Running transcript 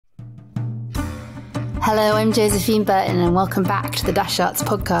Hello, I'm Josephine Burton and welcome back to the Dash Arts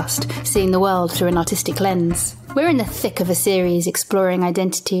podcast, seeing the world through an artistic lens. We're in the thick of a series exploring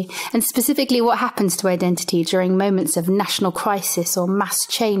identity, and specifically what happens to identity during moments of national crisis or mass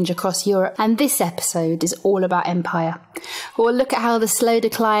change across Europe. And this episode is all about empire. We'll look at how the slow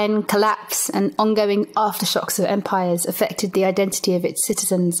decline, collapse, and ongoing aftershocks of empires affected the identity of its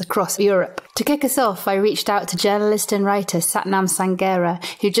citizens across Europe. To kick us off, I reached out to journalist and writer Sathnam Sanghera,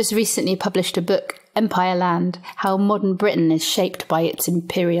 who just recently published a book, Empireland, How Modern Britain is Shaped by Its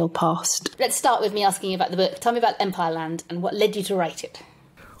Imperial Past. Let's start with me asking you about the book. Tell me about Empireland and what led you to write it.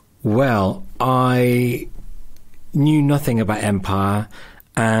 Well, I knew nothing about empire,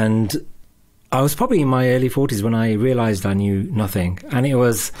 and I was probably in my early 40s when I realised I knew nothing. And I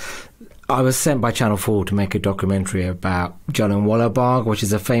was sent by Channel 4 to make a documentary about Jallianwala Bagh, which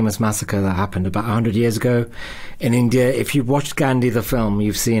is a famous massacre that happened about 100 years ago in India. If you've watched Gandhi, the film,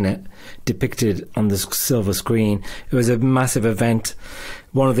 you've seen it depicted on the silver screen. It was a massive event,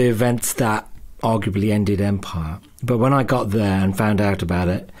 one of the events that arguably ended empire. But when I got there and found out about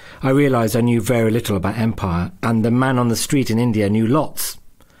it, I realised I knew very little about empire, and the man on the street in India knew lots.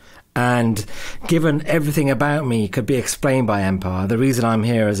 And given everything about me could be explained by empire, the reason I'm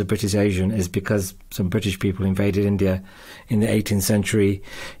here as a British Asian is because some British people invaded India in the 18th century.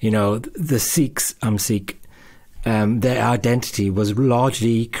 You know, the Sikhs, I'm Sikh, their identity was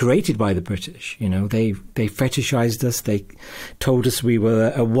largely created by the British. You know, they fetishized us. They told us we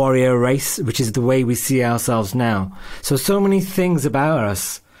were a warrior race, which is the way we see ourselves now. So many things about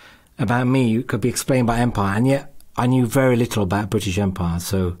us, about me, could be explained by empire, and yet I knew very little about British Empire,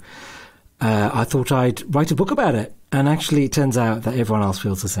 so I thought I'd write a book about it. And actually, it turns out that everyone else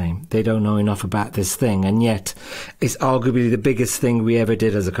feels the same. They don't know enough about this thing, and yet it's arguably the biggest thing we ever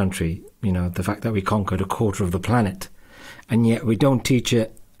did as a country. You know, the fact that we conquered a quarter of the planet, and yet we don't teach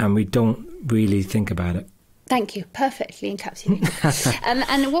it, and we don't really think about it. Thank you. Perfectly encapsulated.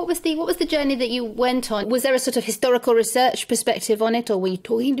 And what was the journey that you went on? Was there a sort of historical research perspective on it, or were you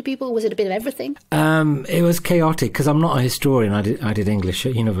talking to people? Was it a bit of everything? It was chaotic because I'm not a historian. I did English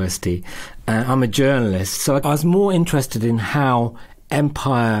at university. I'm a journalist, so I was more interested in how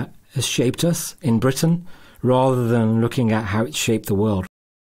empire has shaped us in Britain rather than looking at how it shaped the world.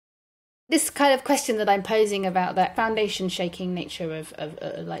 This kind of question that I'm posing about that foundation-shaking nature of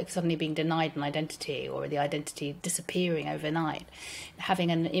like suddenly being denied an identity, or the identity disappearing overnight, having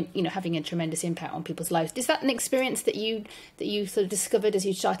a tremendous impact on people's lives. Is that an experience that you sort of discovered as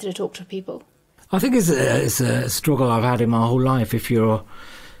you started to talk to people? I think it's a struggle I've had in my whole life. If you're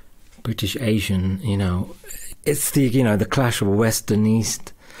British Asian, you know, it's the clash of West and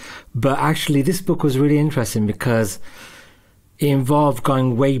East. But actually, this book was really interesting because it involved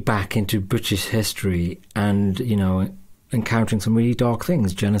going way back into British history and, you know, encountering some really dark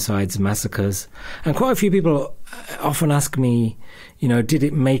things, genocides, massacres. And quite a few people often ask me, you know, did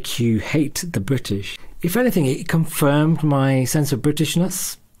it make you hate the British? If anything, it confirmed my sense of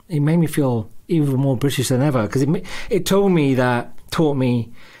Britishness. It made me feel even more British than ever, because it taught me that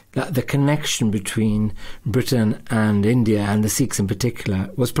the connection between Britain and India, and the Sikhs in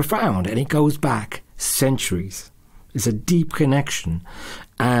particular, was profound, and it goes back centuries. It's a deep connection.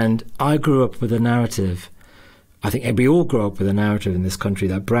 And I grew up with a narrative, I think we all grew up with a narrative in this country,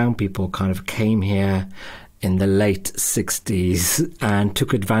 that brown people kind of came here in the late 60s and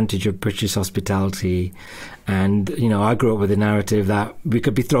took advantage of British hospitality. And, you know, I grew up with a narrative that we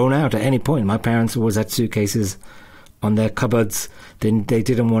could be thrown out at any point. My parents always had suitcases on their cupboards. They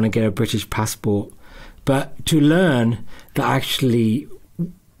didn't want to get a British passport. But to learn that actually,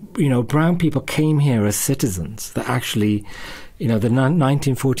 you know, brown people came here as citizens, that actually, you know, the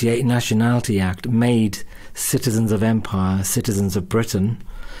 1948 Nationality Act made citizens of empire citizens of Britain,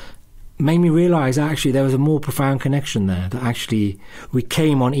 made me realise actually there was a more profound connection there, that actually we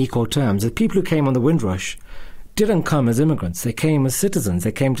came on equal terms. The people who came on the Windrush didn't come as immigrants, they came as citizens,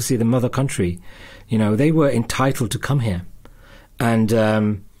 they came to see the mother country. You know, they were entitled to come here. And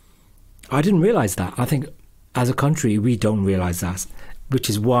I didn't realise that. I think as a country we don't realise that, which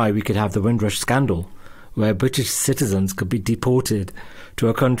is why we could have the Windrush scandal, where British citizens could be deported to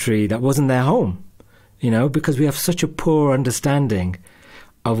a country that wasn't their home, you know, because we have such a poor understanding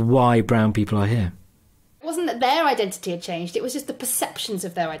of why brown people are here. It wasn't that their identity had changed, it was just the perceptions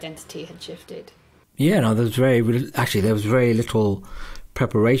of their identity had shifted. Yeah, no, there was very little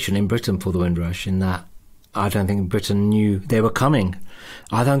preparation in Britain for the Windrush, in that I don't think Britain knew they were coming.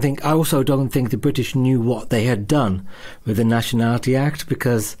 I also don't think the British knew what they had done with the Nationality Act,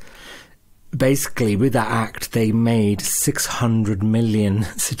 because basically with that act they made 600 million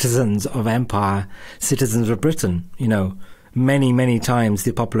citizens of empire citizens of Britain, you know, many, many times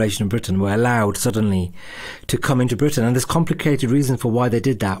the population of Britain were allowed suddenly to come into Britain. And there's complicated reasons for why they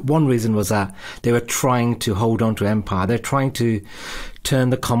did that. One reason was that they were trying to hold on to empire. They're trying to turn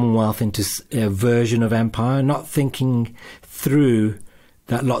the Commonwealth into a version of empire, not thinking through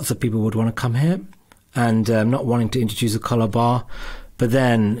that lots of people would want to come here, and not wanting to introduce a colour bar. But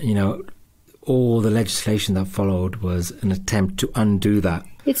then, you know, all the legislation that followed was an attempt to undo that.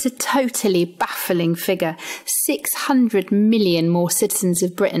 It's a totally baffling figure. 600 million more citizens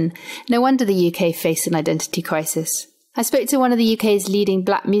of Britain. No wonder the UK faced an identity crisis. I spoke to one of the UK's leading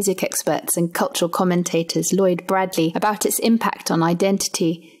black music experts and cultural commentators, Lloyd Bradley, about its impact on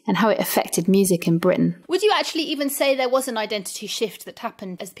identity and how it affected music in Britain. Would you actually even say there was an identity shift that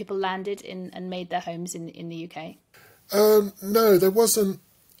happened as people landed and made their homes in the UK? No, there wasn't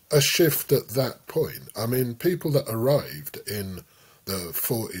a shift at that point. I mean, people that arrived in the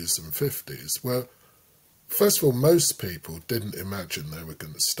 40s and 50s, well, first of all, most people didn't imagine they were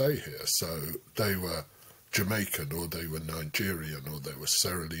going to stay here. So they were Jamaican, or they were Nigerian, or they were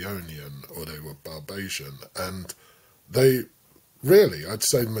Sierra Leonean, or they were Barbadian. And they really, I'd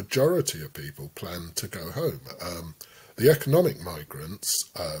say the majority of people planned to go home. The economic migrants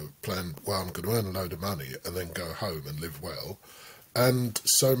planned, well, I'm going to earn a load of money and then go home and live well. And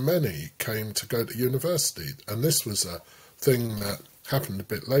so many came to go to university. And this was a thing that happened a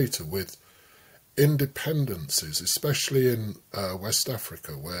bit later with independences, especially in West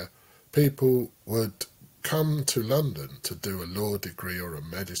Africa, where people would come to London to do a law degree or a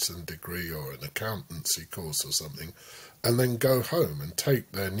medicine degree or an accountancy course or something, and then go home and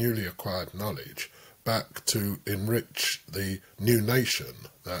take their newly acquired knowledge back to enrich the new nation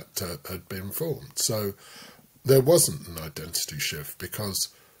that had been formed. So there wasn't an identity shift because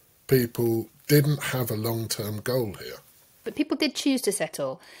people didn't have a long-term goal here. But people did choose to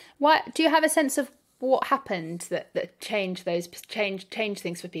settle. Why? Do you have a sense of what happened that changed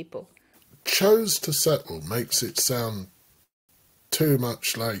things for people? Chose to settle makes it sound too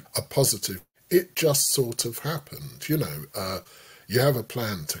much like a positive. It just sort of happened, you know. You have a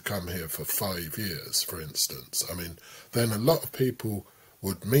plan to come here for 5 years, for instance. I mean, then a lot of people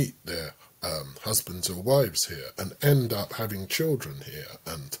would meet their husbands or wives here and end up having children here.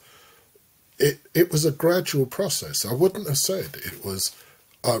 And it was a gradual process. I wouldn't have said it was,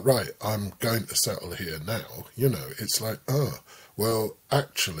 right, I'm going to settle here now. You know, it's like, well,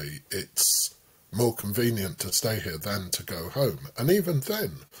 actually, it's more convenient to stay here than to go home. And even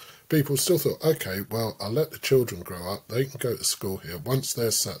then, people still thought, OK, well, I'll let the children grow up. They can go to school here. Once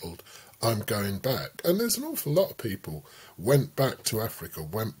they're settled, I'm going back. And there's an awful lot of people went back to Africa,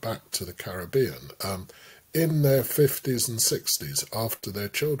 went back to the Caribbean in their 50s and 60s after their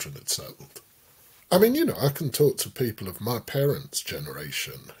children had settled. I mean, you know, I can talk to people of my parents'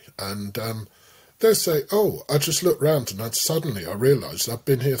 generation and they'll say, oh, I just looked round and suddenly I realised I've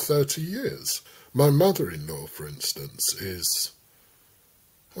been here 30 years. My mother-in-law, for instance, is,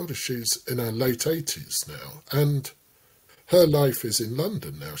 how old is she? She's in her late 80s now. And her life is in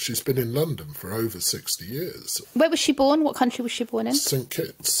London now. She's been in London for over 60 years. Where was she born? What country was she born in? St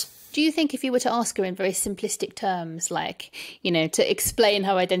Kitts. Do you think if you were to ask her in very simplistic terms, like, you know, to explain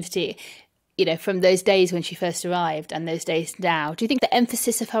her identity, you know, from those days when she first arrived and those days now, do you think the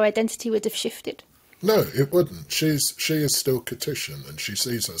emphasis of her identity would have shifted? No, it wouldn't. She is still Kittitian and she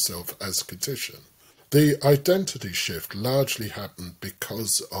sees herself as Kittitian. The identity shift largely happened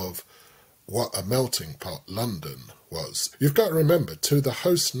because of what a melting pot London was. You've got to remember, to the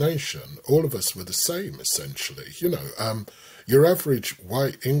host nation, all of us were the same, essentially. You know, your average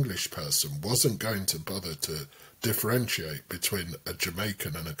white English person wasn't going to bother to differentiate between a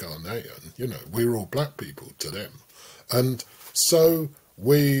Jamaican and a Ghanaian. You know, we were all black people to them. And so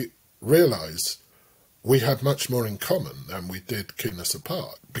we realised we had much more in common than we did keeping us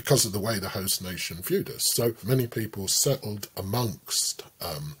apart because of the way the host nation viewed us. So many people settled amongst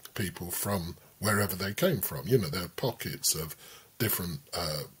people from wherever they came from. You know, there are pockets of different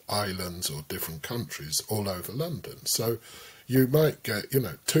islands or different countries all over London. So you might get, you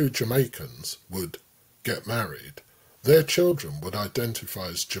know, 2 Jamaicans would get married. Their children would identify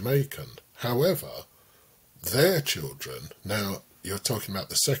as Jamaican. However, their children, now you're talking about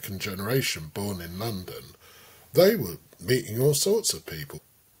the second generation born in London, they were meeting all sorts of people.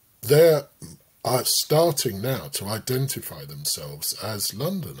 They're starting now to identify themselves as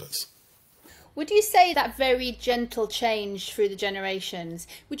Londoners. Would you say that very gentle change through the generations,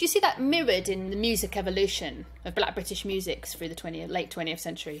 would you see that mirrored in the music evolution of Black British music through the late 20th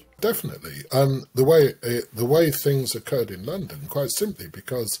century? Definitely. The way things occurred in London, quite simply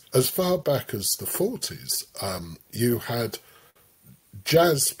because as far back as the 40s, you had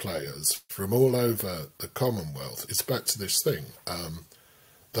jazz players from all over the Commonwealth, it's back to this thing.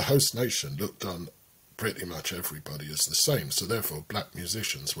 The host nation looked on pretty much everybody as the same, so therefore black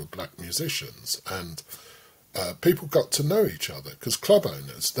musicians were black musicians, and people got to know each other, because club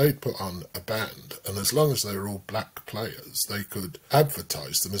owners, they'd put on a band, and as long as they were all black players, they could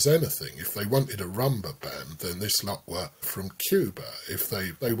advertise them as anything. If they wanted a rumba band, then this lot were from Cuba. If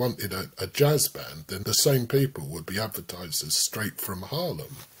they wanted a jazz band, then the same people would be advertised as straight from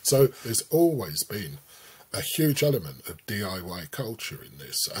Harlem. So there's always been a huge element of DIY culture in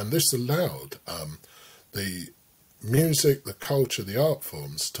this, and this allowed the music, the culture, the art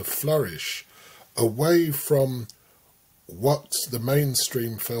forms to flourish away from what the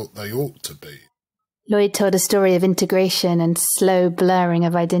mainstream felt they ought to be. Lloyd told a story of integration and slow blurring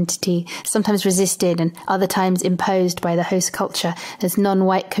of identity, sometimes resisted and other times imposed by the host culture, as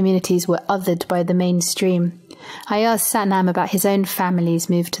non-white communities were othered by the mainstream. I asked Sathnam about his own family's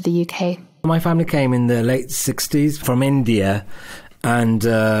move to the UK. My family came in the late 60s from India, and,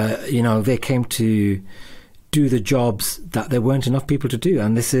 they came to do the jobs that there weren't enough people to do.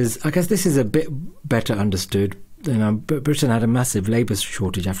 And I guess this is a bit better understood. Britain had a massive labour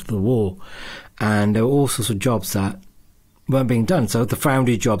shortage after the war, and there were all sorts of jobs that weren't being done. So the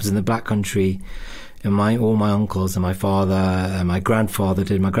foundry jobs in the black country, and all my uncles and my father and my grandfather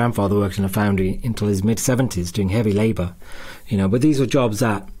did. My grandfather worked in a foundry until his mid-70s doing heavy labour, but these were jobs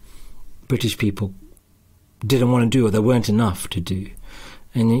that British people didn't want to do, or there weren't enough to do.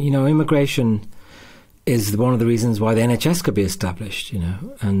 And, immigration is one of the reasons why the NHS could be established,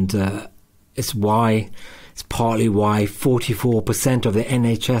 and it's partly why 44% of the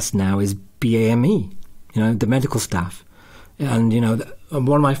NHS now is BAME, the medical staff. And,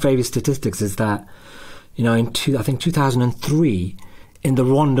 one of my favourite statistics is that, in 2003, in the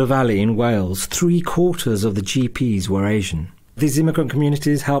Rhondda Valley in Wales, 3/4 of the GPs were Asian. These immigrant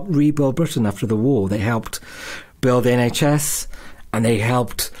communities helped rebuild Britain after the war. They helped build the NHS, and they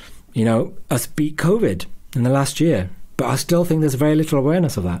helped us beat COVID in the last year. But I still think there's very little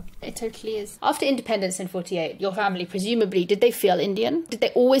awareness of that. It totally is. After independence in 48, your family, presumably, did they feel Indian? Did they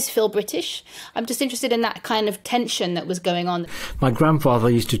always feel British? I'm just interested in that kind of tension that was going on. My grandfather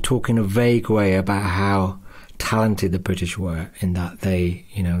used to talk in a vague way about how talented the British were, in that they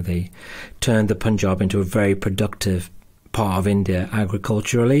turned the Punjab into a very productive part of India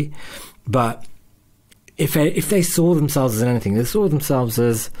agriculturally. But if they saw themselves as anything, they saw themselves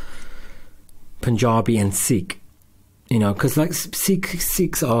as Punjabi and Sikh, because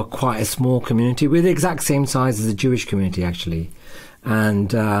Sikhs are quite a small community. We're the exact same size as the Jewish community, actually.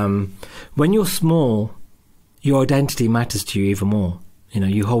 And when you're small, your identity matters to you even more.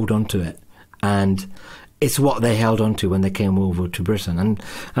 You hold on to it. And it's what they held on to when they came over to Britain. And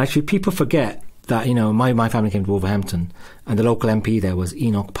actually, people forget that, my family came to Wolverhampton, and the local MP there was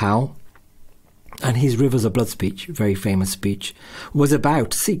Enoch Powell. And his Rivers of Blood speech, very famous speech, was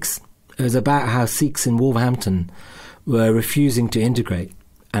about Sikhs. It was about how Sikhs in Wolverhampton were refusing to integrate,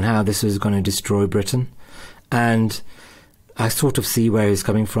 and how this was going to destroy Britain. And I sort of see where he's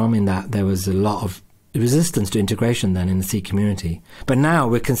coming from, in that there was a lot of resistance to integration then in the Sikh community. But now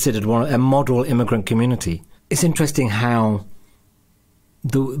we're considered a model immigrant community. It's interesting how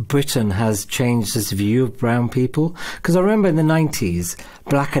Britain has changed its view of brown people. Because I remember in the 90s,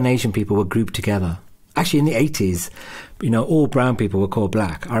 black and Asian people were grouped together. Actually, in the 80s, all brown people were called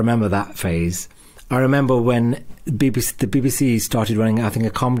black. I remember that phase. I remember when the BBC started running, I think,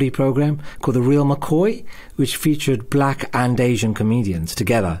 a comedy programme called The Real McCoy, which featured black and Asian comedians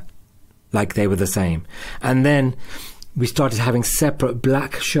together, like they were the same. And then we started having separate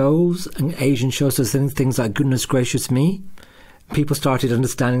black shows and Asian shows, so things like Goodness Gracious Me. People started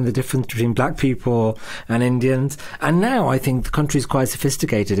understanding the difference between black people and Indians. And now I think the country is quite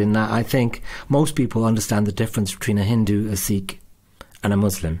sophisticated, in that I think most people understand the difference between a Hindu, a Sikh and a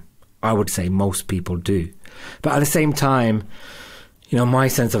Muslim. I would say most people do. But at the same time, my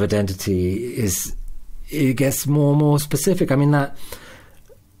sense of identity it gets more and more specific. I mean, that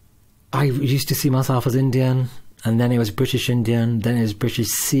I used to see myself as Indian, and then it was British Indian, then it was British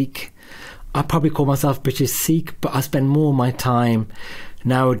Sikh. I probably call myself British Sikh, but I spend more of my time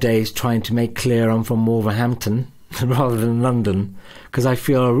nowadays trying to make clear I'm from Wolverhampton rather than London, because I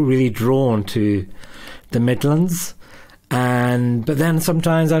feel really drawn to the Midlands. But then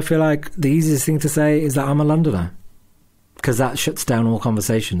sometimes I feel like the easiest thing to say is that I'm a Londoner, because that shuts down all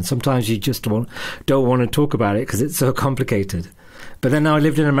conversation. Sometimes you just don't want to talk about it because it's so complicated. But then I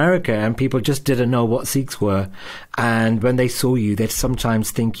lived in America, and people just didn't know what Sikhs were. And when they saw you, they'd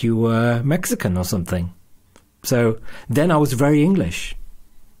sometimes think you were Mexican or something. So then I was very English.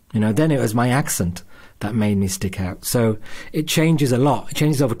 Then it was my accent that made me stick out. So it changes a lot. It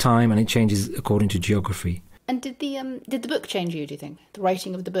changes over time, and it changes according to geography. And did the book change you, do you think? The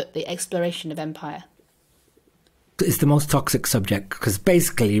writing of the book, the exploration of empire? It's the most toxic subject, because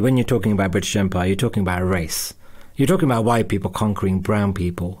basically when you're talking about British Empire, you're talking about a race. You're talking about white people conquering brown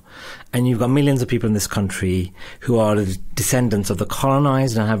people. And you've got millions of people in this country who are the descendants of the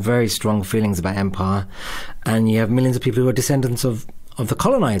colonized and have very strong feelings about empire. And you have millions of people who are descendants of the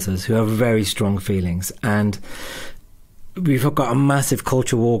colonizers who have very strong feelings. And we've got a massive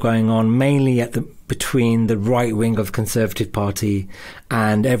culture war going on, mainly between the right wing of the Conservative Party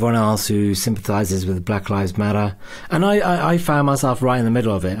and everyone else who sympathises with Black Lives Matter. And I found myself right in the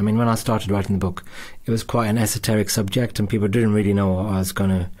middle of it. I mean, when I started writing the book, it was quite an esoteric subject, and people didn't really know what I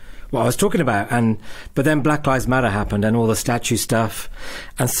was talking about. But then Black Lives Matter happened, and all the statue stuff,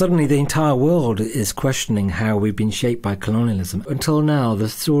 and suddenly the entire world is questioning how we've been shaped by colonialism. Until now, the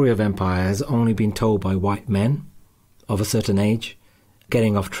story of empire has only been told by white men of a certain age,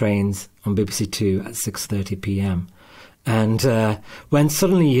 getting off trains on BBC Two at 6:30 p.m. And when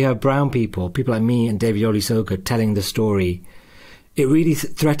suddenly you have brown people like me and David Olusoga telling the story, it really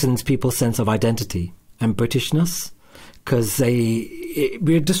threatens people's sense of identity and Britishness, because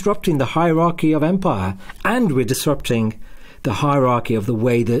we're disrupting the hierarchy of empire, and we're disrupting the hierarchy of the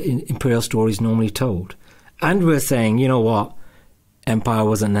way the imperial story is normally told. And we're saying, you know what? Empire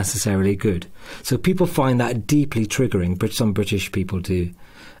wasn't necessarily good. So people find that deeply triggering. Some British people do.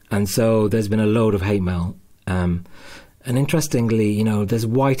 And so there's been a load of hate mail. And interestingly, there's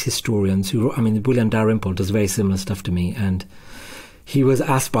white historians William Dalrymple does very similar stuff to me. And he was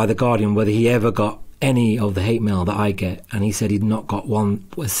asked by The Guardian whether he ever got any of the hate mail that I get. And he said he'd not got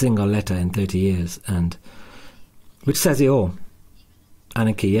a single letter in 30 years. And which says it all.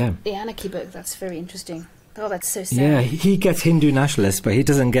 Anarchy, yeah. The Anarchy book, that's very interesting. Oh, that's so sad. Yeah, he gets Hindu nationalists, but he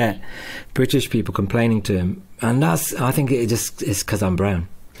doesn't get British people complaining to him. And I think it just is because I'm brown,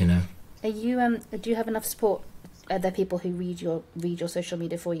 Are you, do you have enough support? Are there people who read your social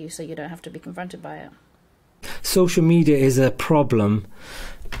media for you so you don't have to be confronted by it? Social media is a problem,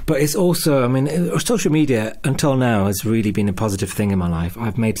 but it's also, social media until now has really been a positive thing in my life.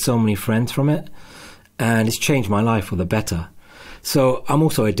 I've made so many friends from it, and it's changed my life for the better. So I'm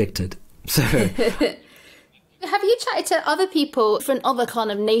also addicted. So... Have you chatted to other people from other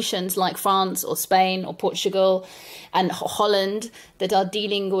kind of nations like France or Spain or Portugal and Holland that are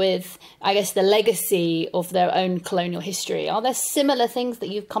dealing with, I guess, the legacy of their own colonial history? Are there similar things that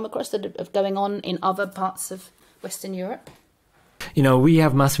you've come across that are going on in other parts of Western Europe? We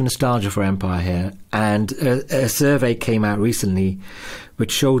have massive nostalgia for empire here, and a survey came out recently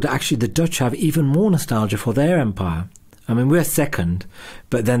which showed that actually the Dutch have even more nostalgia for their empire. We're second,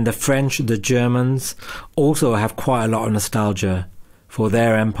 but then the French, the Germans also have quite a lot of nostalgia for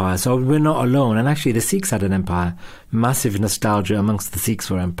their empire. So we're not alone. And actually the Sikhs had an empire, massive nostalgia amongst the Sikhs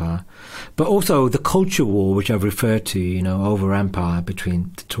for empire. But also the culture war, which I've referred to, over empire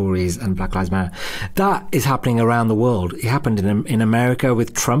between the Tories and Black Lives Matter, that is happening around the world. It happened in America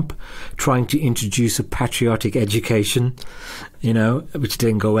with Trump trying to introduce a patriotic education, which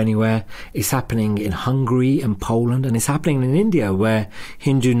didn't go anywhere. It's happening in Hungary and Poland, and it's happening in India, where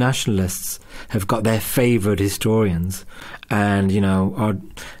Hindu nationalists have got their favoured historians and,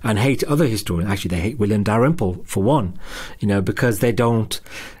 and hate other historians. Actually, they hate William Dalrymple, for one, because it doesn't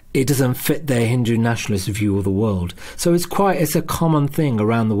fit their Hindu nationalist view of the world. So it's a common thing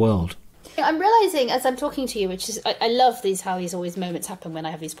around the world. I'm realising as I'm talking to you, which is, I love how these always moments happen when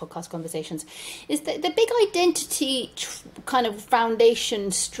I have these podcast conversations, is that the big identity kind of foundation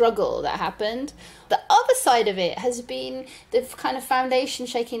struggle that happened. The other side of it has been the kind of foundation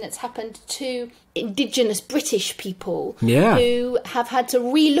shaking that's happened to indigenous British people who have had to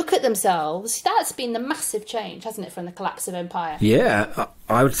relook at themselves. That's been the massive change, hasn't it, from the collapse of empire? Yeah,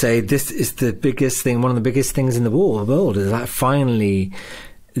 I would say this is the biggest thing, one of the biggest things in the world, is that finally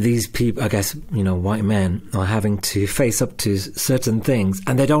these people, I guess, white men are having to face up to certain things,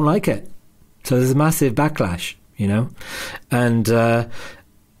 and they don't like it. So there's a massive backlash, and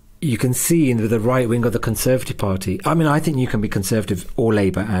you can see in the right wing of the Conservative Party. I think you can be Conservative or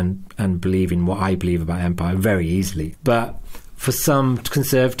Labour and believe in what I believe about empire very easily. But for some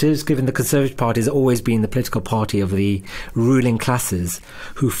Conservatives, given the Conservative Party has always been the political party of the ruling classes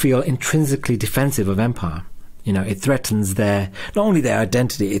who feel intrinsically defensive of empire. It threatens not only their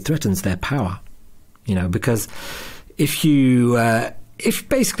identity, it threatens their power. Because if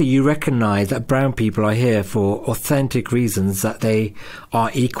basically you recognise that brown people are here for authentic reasons, that they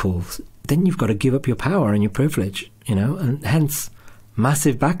are equals, then you've got to give up your power and your privilege, and hence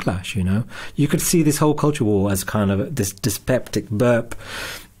massive backlash, You could see this whole culture war as kind of this dyspeptic burp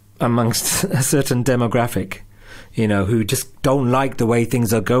amongst a certain demographic, you know, who just don't like the way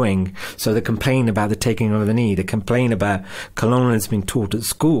things are going. So they complain about the taking of the knee. They complain about colonialism being taught at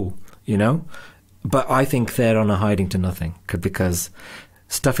school, you know. But I think they're on a hiding to nothing because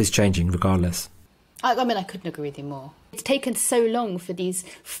stuff is changing regardless. I mean, I couldn't agree with you more. It's taken so long for these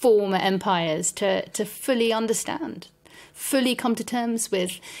former empires to fully understand, fully come to terms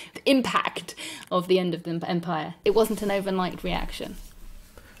with the impact of the end of the empire. It wasn't an overnight reaction.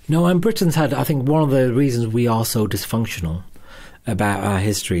 No, and Britain's had, I think one of the reasons we are so dysfunctional about our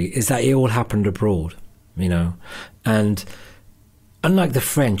history is that it all happened abroad, you know. And unlike the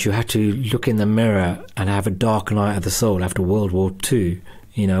French, who had to look in the mirror and have a dark night of the soul after World War II,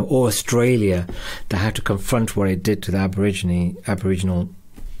 you know, or Australia, that had to confront what it did to the Aboriginal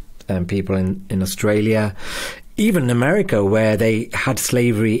people in Australia, even in America, where they had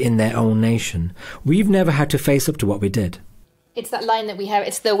slavery in their own nation. We've never had to face up to what we did. It's that line that we have.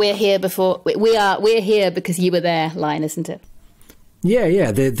 It's the "we're here before we're here because you were there" line, isn't it?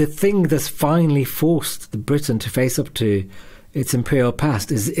 Yeah. The thing that's finally forced Britain to face up to its imperial past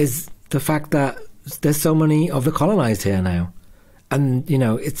is the fact that there's so many of the colonised here now. And, you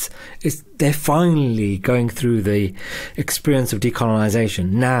know, they're finally going through the experience of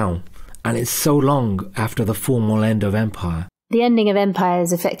decolonisation now. And it's so long after the formal end of empire. The ending of empire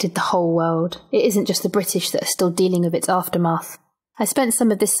has affected the whole world. It isn't just the British that are still dealing with its aftermath. I spent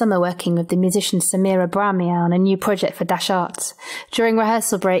some of this summer working with the musician Samira Brahmia on a new project for Dash Arts. During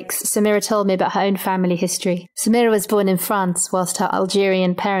rehearsal breaks, Samira told me about her own family history. Samira was born in France whilst her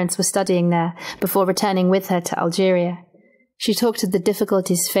Algerian parents were studying there before returning with her to Algeria. She talked of the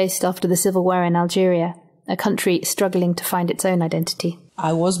difficulties faced after the civil war in Algeria, a country struggling to find its own identity.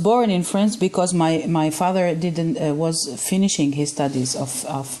 I was born in France because my father was finishing his studies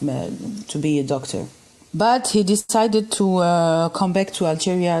to be a doctor. But he decided to come back to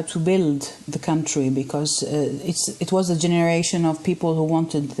Algeria to build the country because it was a generation of people who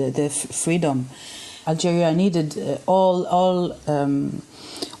wanted the freedom. Algeria needed all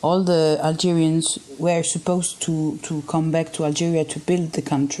the Algerians were supposed to come back to Algeria to build the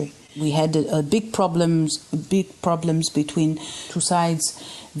country. We had big problems between two sides.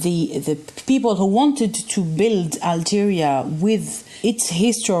 The people who wanted to build Algeria with its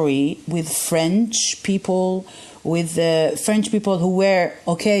history, with French people, with the French people who were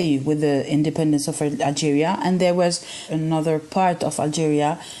okay with the independence of Algeria, and there was another part of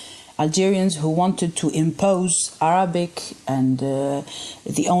Algerians who wanted to impose Arabic and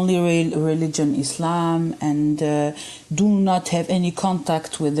the only religion Islam and do not have any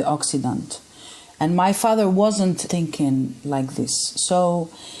contact with the Occident. And my father wasn't thinking like this. So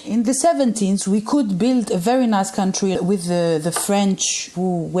in the 70s, we could build a very nice country with the French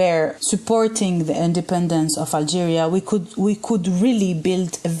who were supporting the independence of Algeria. We could really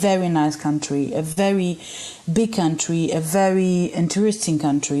build a very nice country, a very big country, a very interesting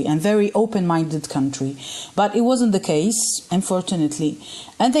country, and very open-minded country. But it wasn't the case, unfortunately.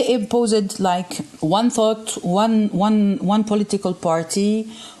 And they imposed like one thought, one political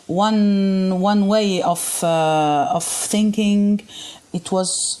party, one way of thinking. It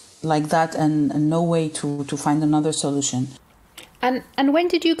was like that, and no way to find another solution. And when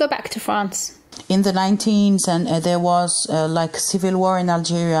did you go back to France? In the 19s, and there was like civil war in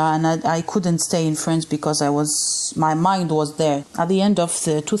Algeria, and I couldn't stay in France because my mind was there. At the end of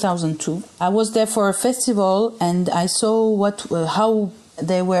 2002, I was there for a festival, and I saw how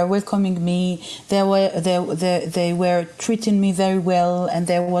they were welcoming me. They were treating me very well, and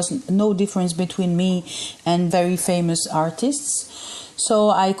there was no difference between me and very famous artists.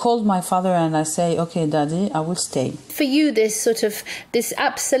 So I called my father and I say, "Okay, Daddy, I will stay." For you, this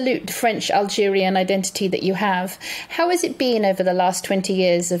absolute French-Algerian identity that you have, how has it been over the last 20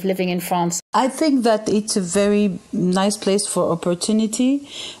 years of living in France? I think that it's a very nice place for opportunity,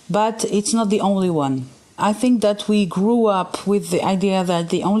 but it's not the only one. I think that we grew up with the idea that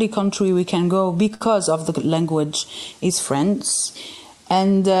the only country we can go because of the language is France.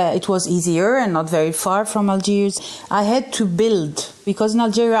 And it was easier and not very far from Algiers. I had to build, because in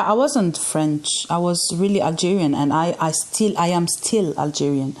Algeria I wasn't French, I was really Algerian, and I am still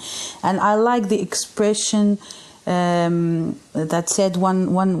Algerian. And I like the expression that said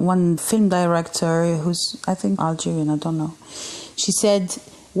one film director who's, I think, Algerian, I don't know. She said,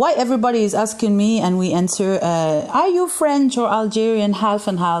 "Why everybody is asking me?" And we answer, "Are you French or Algerian, half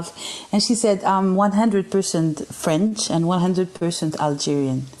and half?" And she said, "I'm 100% French and 100%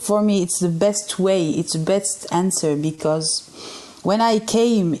 Algerian." For me, it's the best way, it's the best answer, because when I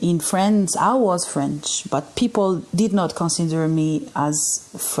came in France, I was French, but people did not consider me as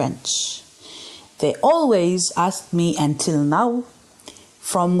French. They always asked me, until now,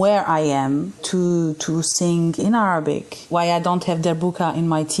 from where I am to sing in Arabic. Why I don't have Derbuka in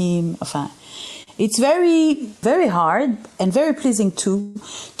my team. Enfin, it's very, very hard and very pleasing too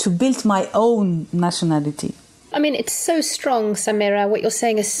to build my own nationality. I mean, it's so strong, Samira. What you're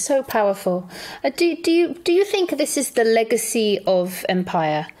saying is so powerful. Do you think this is the legacy of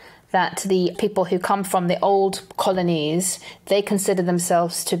empire? That the people who come from the old colonies, they consider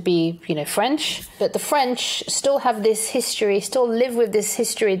themselves to be, French, but the French still have this history, still live with this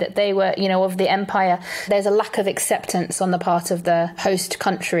history that they were, of the empire. There's a lack of acceptance on the part of the host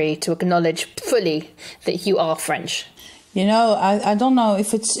country to acknowledge fully that you are French. I don't know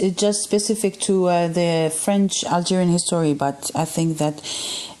if it's just specific to the French-Algerian history, but I think that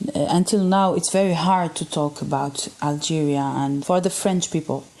until now it's very hard to talk about Algeria and for the French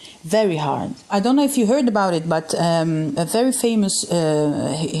people. Very hard. I don't know if you heard about it, but a very famous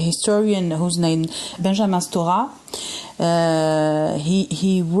historian whose name Benjamin Stora,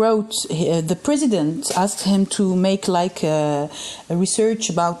 he wrote. The president asked him to make like a research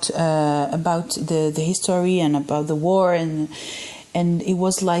about the history and about the war, and it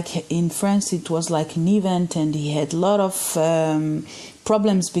was like in France it was like an event, and he had a lot of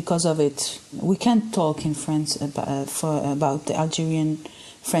problems because of it. We can't talk in France about the Algerian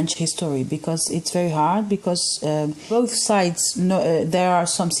French history because it's very hard, because both sides know there are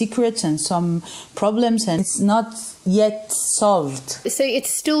some secrets and some problems, and it's not yet solved. So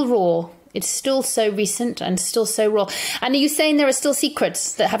it's still raw. It's still so recent and still so raw. And are you saying there are still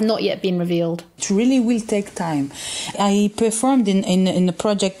secrets that have not yet been revealed? It really will take time. I performed in a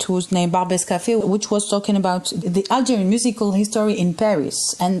project whose name Barbès Café, which was talking about the Algerian musical history in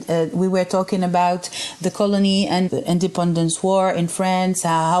Paris. And we were talking about the colony and the independence war in France,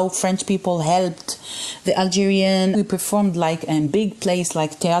 how French people helped the Algerian. We performed like in a big place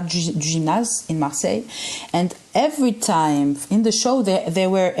like Théâtre du Gymnase in Marseille. And every time in the show there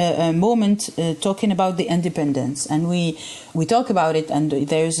were a moment talking about the independence, and we talk about it, and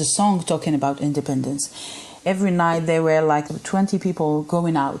there is a song talking about independence. Every night there were like 20 people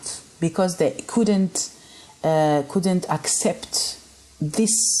going out because they couldn't accept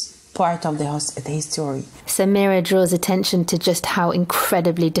this part of the history. Samira draws attention to just how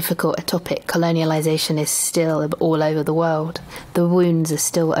incredibly difficult a topic colonialisation is still all over the world. The wounds are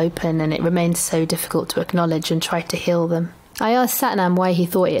still open, and it remains so difficult to acknowledge and try to heal them. I asked Sathnam why he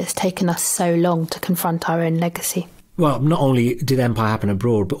thought it has taken us so long to confront our own legacy. Well, not only did empire happen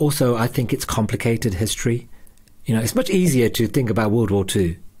abroad, but also I think it's complicated history. It's much easier to think about World War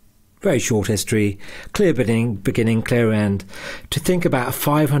II. Very short history, clear beginning, clear end. To think about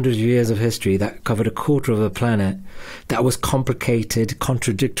 500 years of history that covered a quarter of the planet, that was complicated,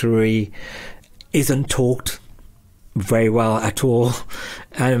 contradictory, isn't talked very well at all,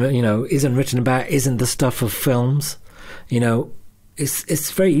 and isn't written about, isn't the stuff of films.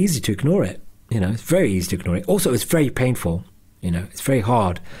 It's very easy to ignore it. It's very easy to ignore it. Also, it's very painful. It's very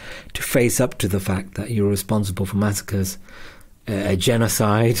hard to face up to the fact that you're responsible for massacres. A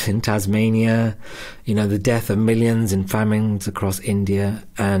genocide in Tasmania, the death of millions in famines across India.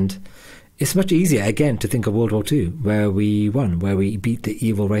 And it's much easier, again, to think of World War II, where we won, where we beat the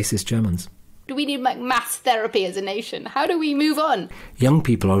evil racist Germans. Do we need mass therapy as a nation? How do we move on? Young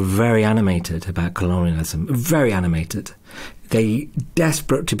people are very animated about colonialism, very animated. They're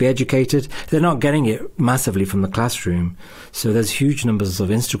desperate to be educated. They're not getting it massively from the classroom. So there's huge numbers of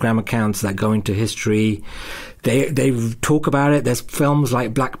Instagram accounts that go into history. They talk about it. There's films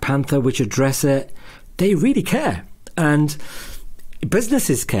like Black Panther which address it. They really care. And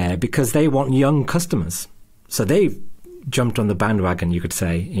businesses care because they want young customers. So they've jumped on the bandwagon, you could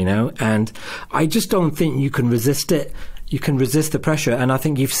say, and I just don't think you can resist it. You can resist the pressure, and I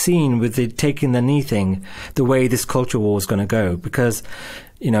think you've seen with the taking the knee thing the way this culture war is going to go, because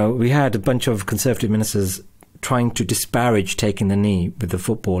we had a bunch of Conservative ministers trying to disparage taking the knee with the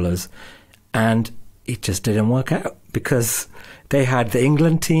footballers, and it just didn't work out because they had the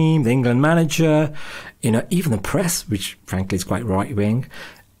England team, the England manager, even the press, which frankly is quite right-wing,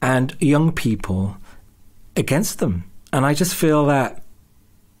 and young people against them. And I just feel that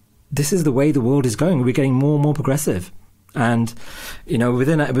this is the way the world is going. We're getting more and more progressive. And,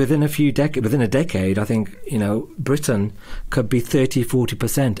 within a decade, I think, Britain could be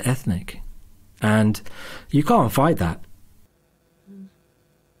 30-40% ethnic. And you can't fight that.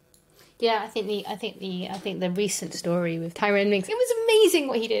 Yeah, I think the recent story with Tyrone Mings, it was amazing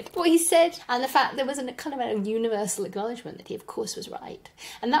what he did, what he said, and the fact there was a kind of a universal acknowledgement that he of course was right.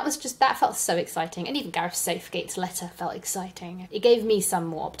 And that felt so exciting. And even Gareth Southgate's letter felt exciting. It gave me some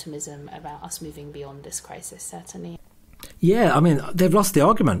more optimism about us moving beyond this crisis, certainly. Yeah, I mean, they've lost the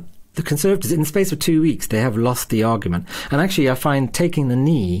argument. the Conservatives, in the space of 2 weeks, they have lost the argument. And actually, I find taking the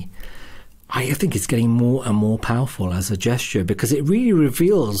knee, I think it's getting more and more powerful as a gesture, because it really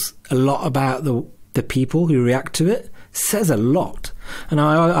reveals a lot about the people who react to it. It says a lot. And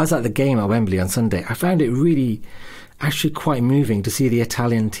I was at the game at Wembley on Sunday. I found it really actually quite moving to see the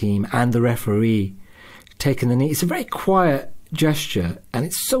Italian team and the referee taking the knee. It's a very quiet gesture, and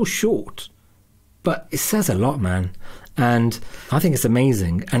it's so short, but it says a lot, man. And I think it's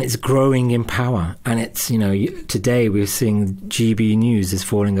amazing, and it's growing in power. And it's, you know, today we're seeing GB News is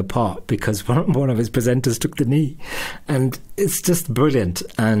falling apart because one of its presenters took the knee, and it's just brilliant.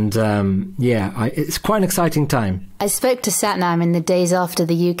 And it's quite an exciting time. I spoke to Sathnam in the days after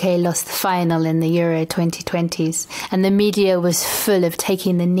the UK lost the final in the Euro 2020s, and the media was full of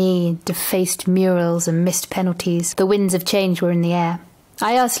taking the knee, defaced murals and missed penalties. The winds of change were in the air.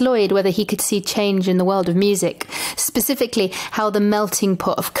 I asked Lloyd whether he could see change in the world of music, specifically how the melting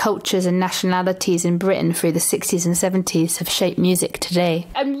pot of cultures and nationalities in Britain through the 60s and 70s have shaped music today.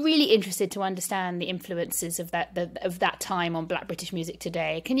 I'm really interested to understand the influences of that time on Black British music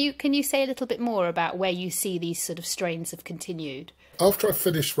today. Can you say a little bit more about where you see these sort of strains have continued? After I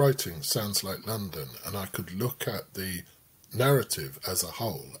finished writing Sounds Like London, and I could look at the narrative as a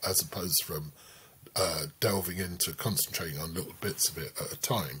whole, as opposed from delving into concentrating on little bits of it at a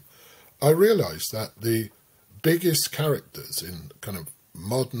time, I realised that the biggest characters in kind of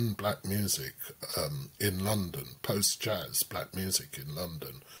modern black music in London, post-jazz black music in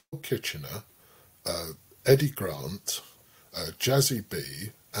London, Kitchener, Eddie Grant, Jazzy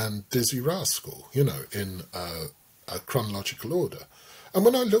B and Dizzy Rascal, you know, in a chronological order. And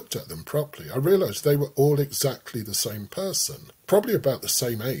when I looked at them properly, I realised they were all exactly the same person, probably about the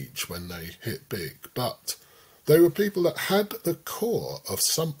same age when they hit big, but they were people that had the core of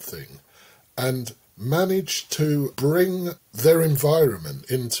something and managed to bring their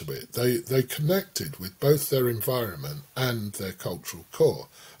environment into it. They connected with both their environment and their cultural core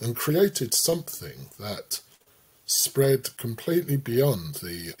and created something that spread completely beyond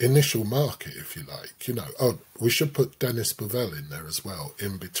the initial market, if you like. You know, oh, we should put Dennis Bovell in there as well,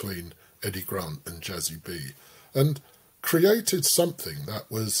 in between Eddie Grant and Jazzy B, and created something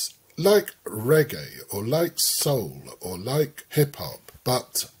that was like reggae or like soul or like hip-hop,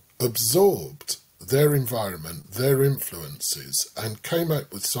 but absorbed their environment, their influences, and came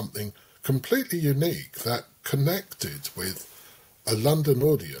out with something completely unique that connected with a London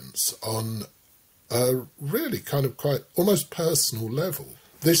audience on a really kind of quite almost personal level.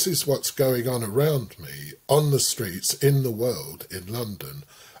 This is what's going on around me, on the streets, in the world, in London,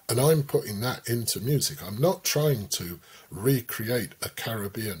 and I'm putting that into music. I'm not trying to recreate a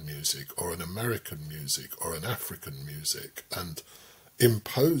Caribbean music or an American music or an African music and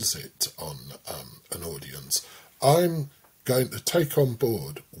impose it on an audience. I'm going to take on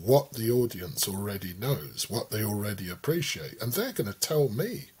board what the audience already knows, what they already appreciate, and they're going to tell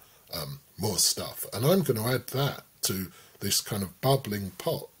me more stuff, and I'm going to add that to this kind of bubbling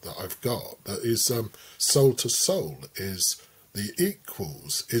pot that I've got that is soul to soul, is the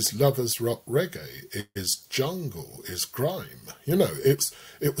equals, is lovers rock reggae, is jungle, is grime. You know,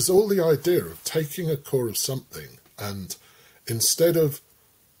 it was all the idea of taking a core of something and instead of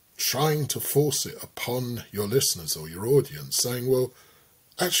trying to force it upon your listeners or your audience, saying, well,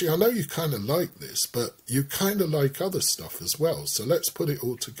 actually, I know you kind of like this, but you kind of like other stuff as well, so let's put it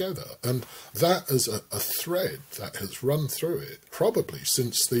all together. And that is a thread that has run through it, probably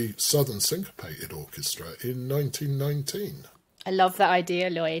since the Southern Syncopated Orchestra in 1919. I love that idea,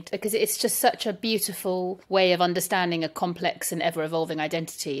 Lloyd, because it's just such a beautiful way of understanding a complex and ever-evolving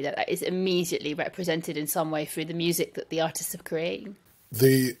identity that is immediately represented in some way through the music that the artists are creating.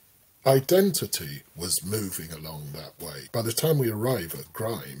 The identity was moving along that way. By the time we arrive at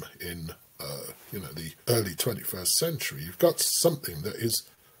grime in the early 21st century, you've got something that is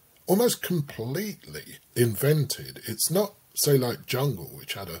almost completely invented. It's not, say, like jungle,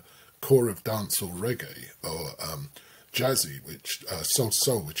 which had a core of dancehall reggae, or jazzy, which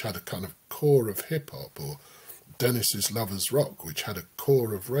soul, which had a kind of core of hip-hop, or Dennis's Lovers Rock, which had a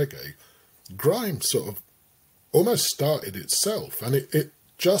core of reggae. Grime sort of almost started itself, and it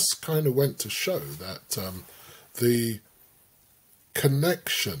just kind of went to show that the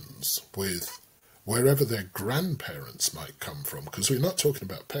connections with wherever their grandparents might come from, because we're not talking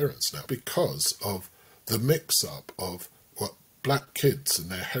about parents now, because of the mix-up of what black kids and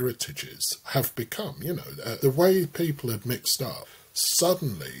their heritages have become, you know, the way people had mixed up.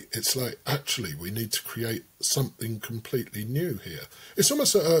 Suddenly, it's like, actually, we need to create something completely new here. It's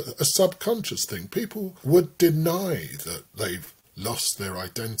almost a subconscious thing. People would deny that they've lost their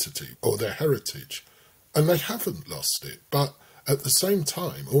identity or their heritage, and they haven't lost it, but at the same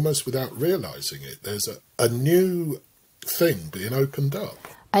time, almost without realising it, there's a new thing being opened up.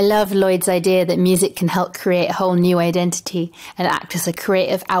 I love Lloyd's idea that music can help create a whole new identity and act as a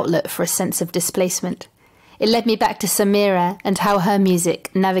creative outlet for a sense of displacement. It led me back to Samira and how her music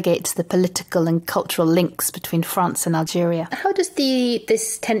navigates the political and cultural links between France and Algeria. How does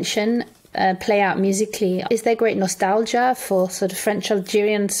this tension play out musically? Is there great nostalgia for sort of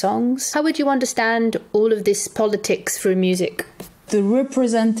French-Algerian songs? How would you understand all of this politics through music? The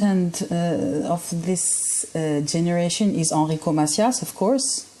representative of this generation is Enrico Macias, of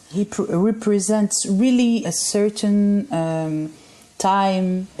course. He represents really a certain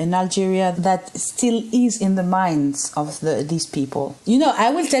time in Algeria that still is in the minds of these people. You know,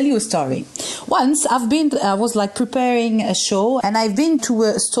 I will tell you a story. Once I was like preparing a show, and I've been to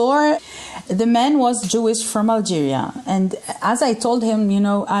a store. The man was Jewish from Algeria, and as I told him, you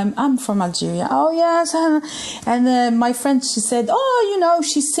know, I'm from Algeria. Oh yes, and my friend, she said, oh, you know,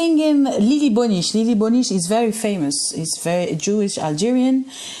 she's singing Lili Bonish. Lili Bonish is very famous. He's very Jewish Algerian.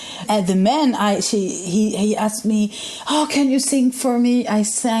 And the man, he asked me, oh, can you sing for me? I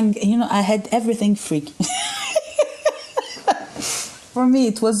sang, you know, I had everything free. For me,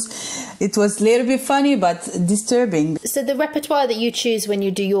 it was a little bit funny, but disturbing. So the repertoire that you choose when you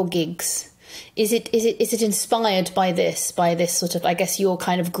do your gigs, is it inspired by this sort of, I guess, your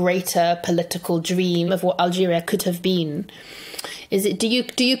kind of greater political dream of what Algeria could have been? Do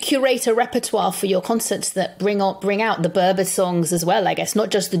you curate a repertoire for your concerts that bring out the Berber songs as well? I guess not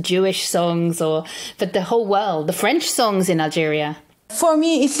just the Jewish songs, but the whole world, the French songs in Algeria. For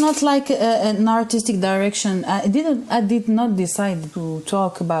me, it's not like an artistic direction. I did not decide to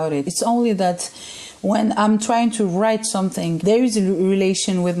talk about it. It's only that when I'm trying to write something, there is a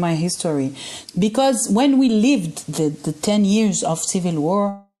relation with my history. Because when we lived the 10 years of civil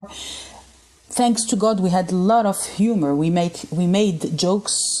war, thanks to God, we had a lot of humor. We made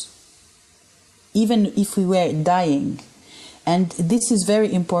jokes, even if we were dying. And this is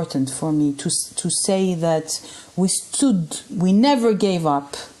very important for me to say that we never gave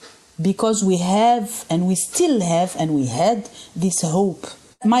up, because we have, and we still have, and we had this hope.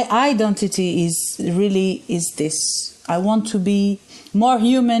 My identity is this. I want to be more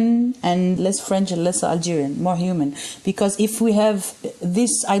human and less French and less Algerian, more human. Because if we have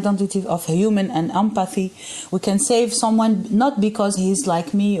this identity of human and empathy, we can save someone not because he's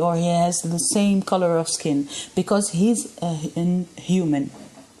like me or he has the same color of skin, because he's a human.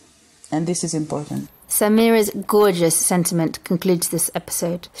 And this is important. Samira's gorgeous sentiment concludes this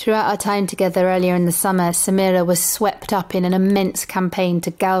episode. Throughout our time together earlier in the summer, Samira was swept up in an immense campaign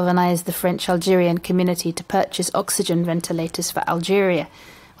to galvanise the French-Algerian community to purchase oxygen ventilators for Algeria,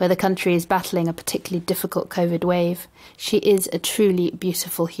 where the country is battling a particularly difficult COVID wave. She is a truly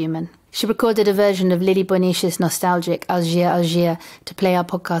beautiful human. She recorded a version of Lili Bonish's nostalgic Algiers, Algiers to play our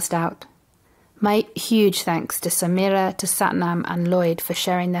podcast out. My huge thanks to Samira, to Sathnam and Lloyd for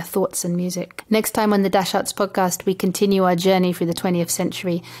sharing their thoughts and music. Next time on the Dash Outs podcast, we continue our journey through the 20th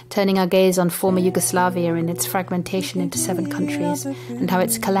century, turning our gaze on former Yugoslavia and its fragmentation into 7 countries, and how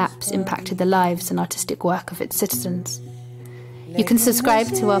its collapse impacted the lives and artistic work of its citizens. You can subscribe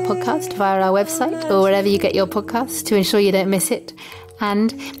to our podcast via our website or wherever you get your podcasts to ensure you don't miss it.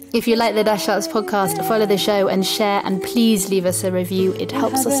 And if you like the Dash Outs podcast, follow the show and share, and please leave us a review. It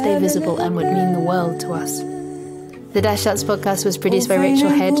helps us stay visible and would mean the world to us. The Dash Outs podcast was produced by Rachel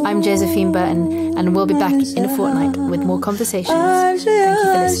Head. I'm Josephine Burton, and we'll be back in a fortnight with more conversations. Thank you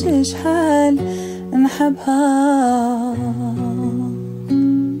for listening.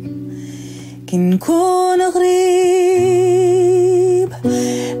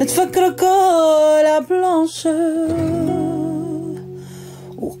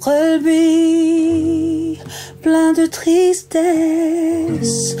 وقلبي plein de tristesse,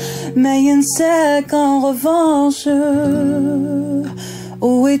 mais un sec en revanche.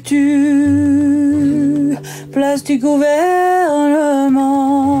 Où es-tu, place du gouvernement?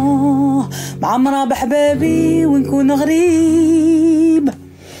 معمرة بحبابي ونكون غريب,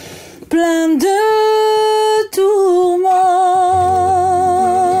 plein de tourments.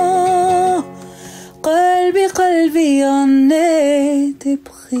 قلبي en était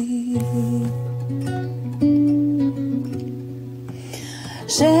pris.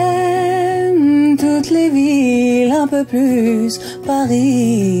 J'aime toutes les villes, un peu plus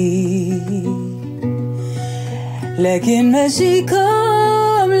Paris. لكن ماشي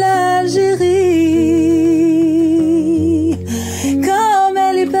comme l'Algérie. Comme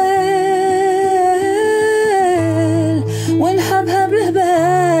elle est belle, ونحبها بالهبال.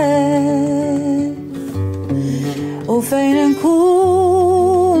 وفين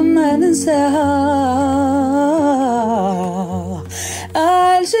نكون ما ننساها.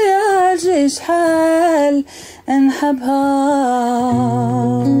 هالشي شحال نحبها.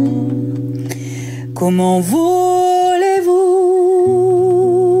 Comment voulez-vous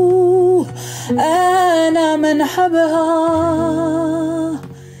أنا منحبها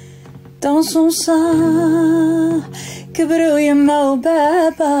dans son sein كبروا يما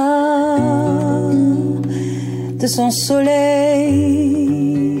وبابا de son soleil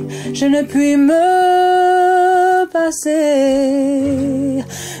je ne puis me passer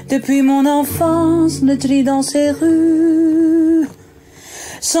depuis mon enfance ne trie dans ces rues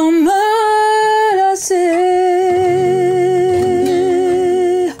sans me lasser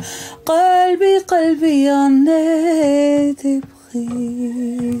قلبي en était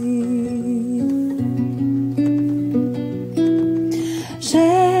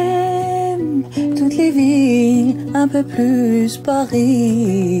j'aime toutes les villes, un peu plus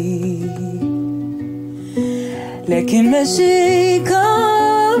Paris. لكن ماشي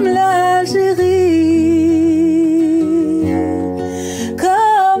comme l'Algérie,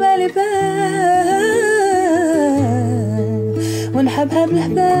 comme elle est belle, ونحبها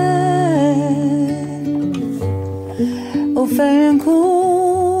بالحبال وفين نكون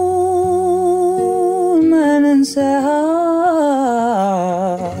ما ننساها.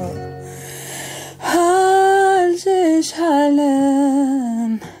 هالشي شحال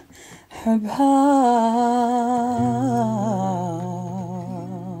نحبها.